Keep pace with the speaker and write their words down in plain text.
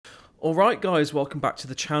Alright guys, welcome back to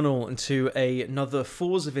the channel and to another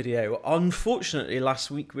Forza video. Unfortunately, last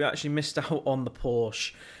week we actually missed out on the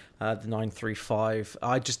Porsche, the 935.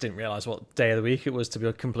 I just didn't realise what day of the week it was, to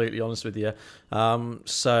be completely honest with you.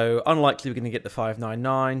 So, unlikely we're going to get the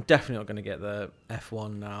 599, definitely not going to get the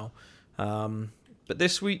F1 now. But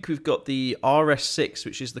this week we've got the RS6,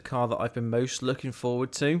 which is the car that I've been most looking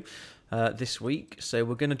forward to this week. So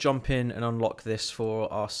we're going to jump in and unlock this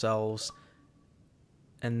for ourselves.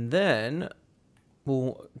 And then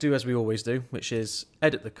we'll do as we always do, which is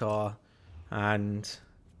edit the car and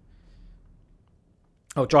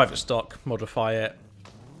drive it stock, modify it.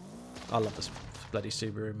 I love this bloody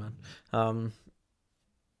Subaru, man.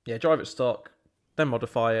 Yeah, drive it stock, then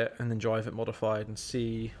modify it, and then drive it modified and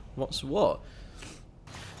see what's what.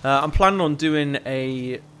 I'm planning on doing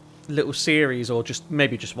a little series, or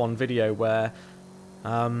maybe just one video where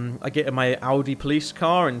I get in my Audi police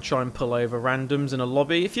car and try and pull over randoms in a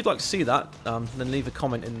lobby. If you'd like to see that, then leave a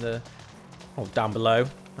comment in the down below,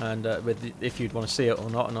 and if you'd want to see it or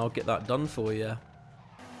not, and I'll get that done for you.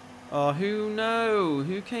 Oh,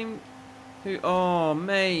 who came? Oh,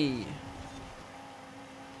 mate.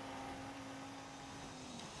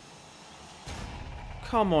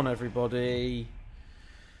 Come on, everybody.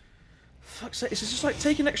 Fuck's sake, it's just like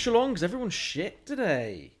taking extra long because everyone's shit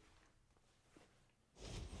today.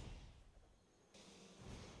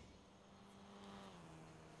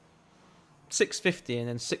 $650 and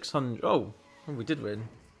then 600. Oh, we did win.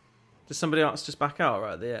 Did somebody else just back out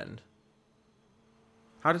right at the end?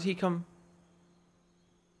 How did he come?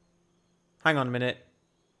 Hang on a minute.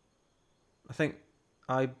 I think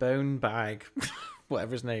iBonebag,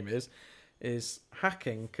 whatever his name is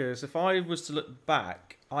hacking. Because if I was to look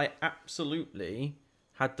back, I absolutely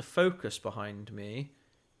had the focus behind me.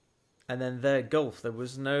 And then their Golf, there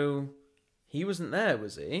was no... He wasn't there,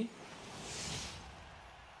 was he?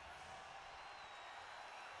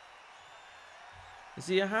 Is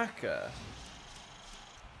he a hacker?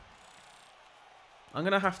 I'm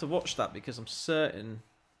going to have to watch that because I'm certain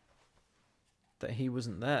that he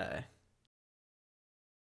wasn't there.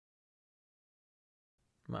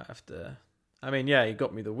 Might have to... I mean, yeah, he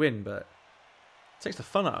got me the win, but it takes the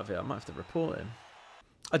fun out of it. I might have to report him.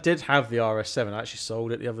 I did have the RS7. I actually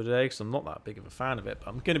sold it the other day because I'm not that big of a fan of it, but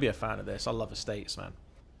I'm going to be a fan of this. I love estates, man.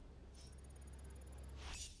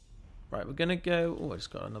 Right, we're going to go... Oh, I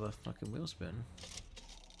just got another fucking wheel spin.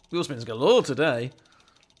 Wheel spins galore today.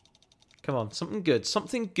 Come on, something good.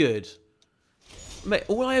 Something good. Mate,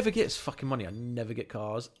 all I ever get is fucking money. I never get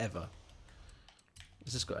cars, ever.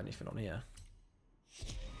 Has this got anything on here?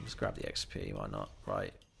 Let's grab the XP, why not?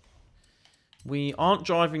 Right. We aren't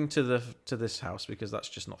driving to this house because that's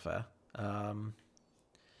just not fair.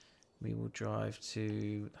 We will drive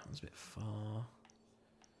to... That one's a bit far.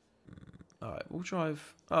 Alright, we'll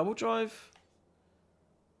drive...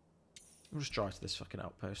 We'll just drive to this fucking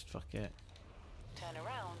outpost, fuck it. Turn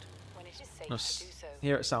around when it is safe No, to do so.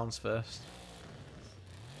 hear it sounds first.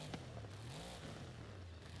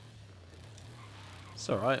 It's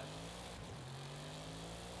alright.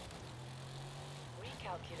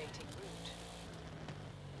 Recalculating route.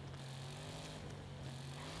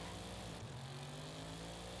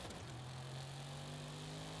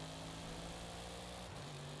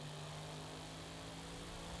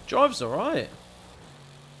 Drive's alright.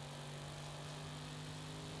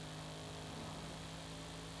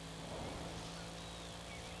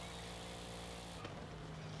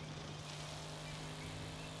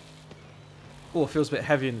 Oh, it feels a bit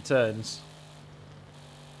heavy in the turns.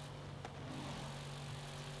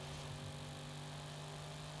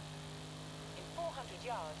 In 400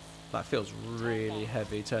 yards. That feels really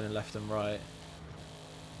heavy, turning left and right.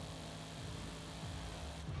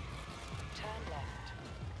 Turn left.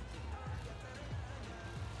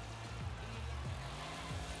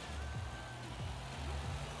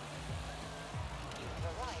 You have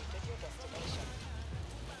arrived at your destination.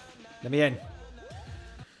 Let me in.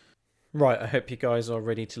 Right, I hope you guys are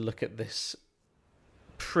ready to look at this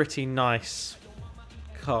pretty nice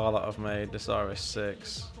car that I've made, this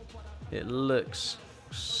RS6. It looks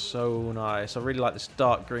so nice. I really like this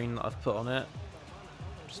dark green that I've put on it.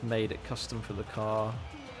 Just made it custom for the car.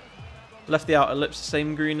 Left the outer lips the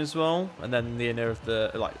same green as well, and then the inner of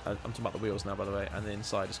the, like, I'm talking about the wheels now, by the way, and the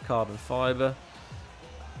inside is carbon fibre.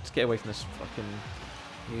 Just get away from this fucking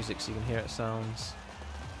music so you can hear it sounds.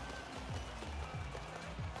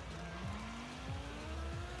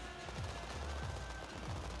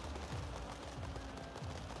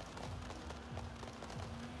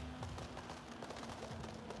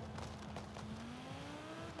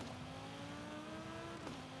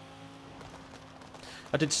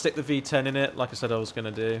 I did stick the V10 in it, like I said I was going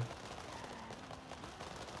to do.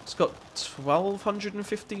 It's got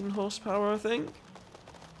 1,215 horsepower, I think.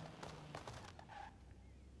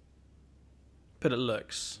 But it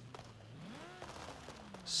looks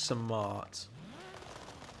smart.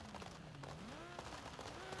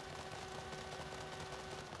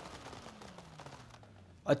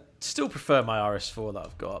 I still prefer my RS4 that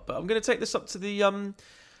I've got, but I'm going to take this up to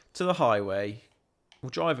the highway. We'll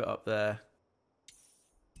drive it up there.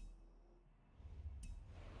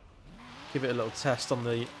 Give it a little test on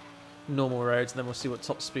the normal roads, and then we'll see what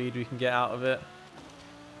top speed we can get out of it.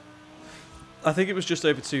 I think it was just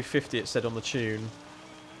over 250 it said on the tune,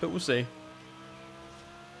 but we'll see. In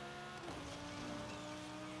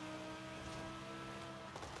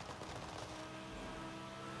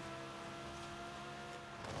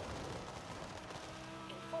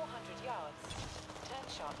 400 yards, turn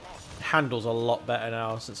sharp left. Handles a lot better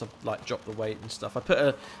now since I've like dropped the weight and stuff.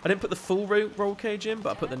 I didn't put the full roll cage in, but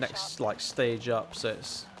I put the next like stage up, so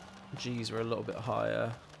its G's are a little bit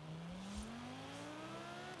higher.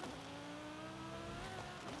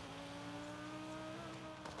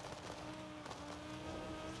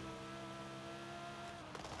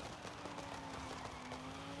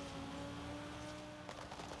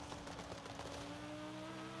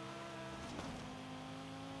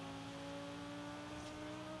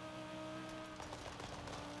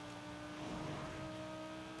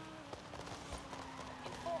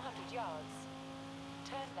 In 400 yards,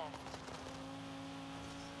 turn left.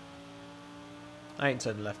 I ain't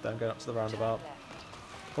turning left though, I'm going up to the roundabout. Turn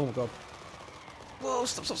left. Oh my god. Whoa,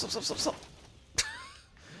 stop, stop, stop, stop, stop, stop.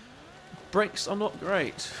 Brakes are not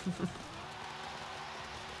great.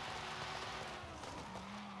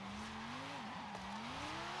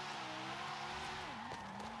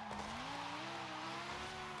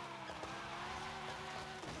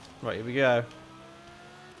 Right, here we go.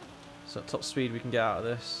 So at top speed we can get out of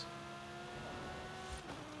this.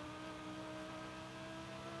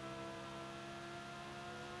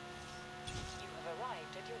 You have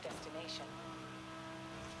arrived at your destination.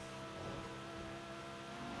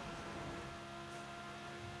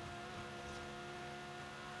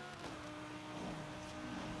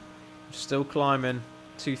 Still climbing.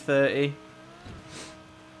 230.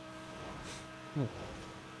 Ooh.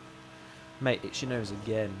 Mate, it's your nose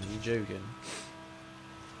again. Are you joking?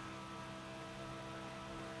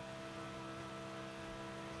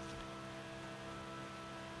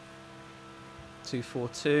 Two,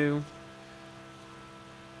 4-2.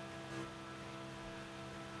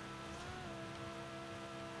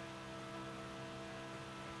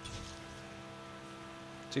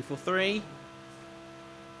 Two, 4-3.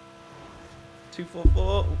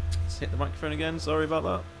 2-4-4. Let's hit the microphone again. Sorry about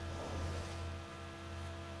that.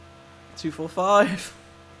 2-4-5.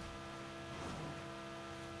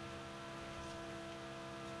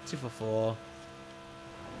 2-4-4.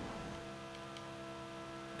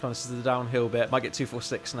 This is the downhill bit. Might get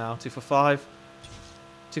 2-4-6 now. 2-4-5.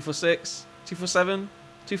 2-4-6. 2-4-7.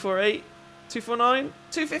 2-4-8. 2-4-9.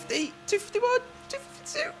 250. 251.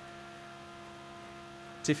 252.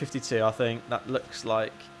 252, I think. That looks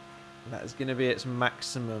like that is going to be its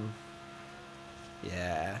maximum.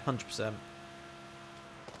 Yeah, 100%.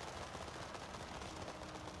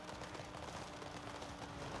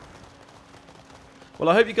 Well,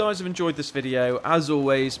 I hope you guys have enjoyed this video. As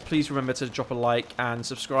always, please remember to drop a like and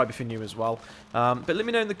subscribe if you're new as well. But let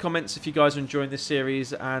me know in the comments if you guys are enjoying this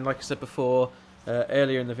series. And like I said before,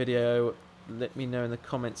 earlier in the video, let me know in the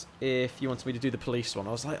comments if you wanted me to do the police one.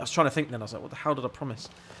 I was trying to think then. I was like, what the hell did I promise?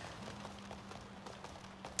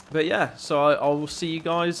 But yeah, so I will see you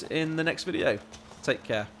guys in the next video. Take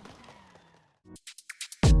care.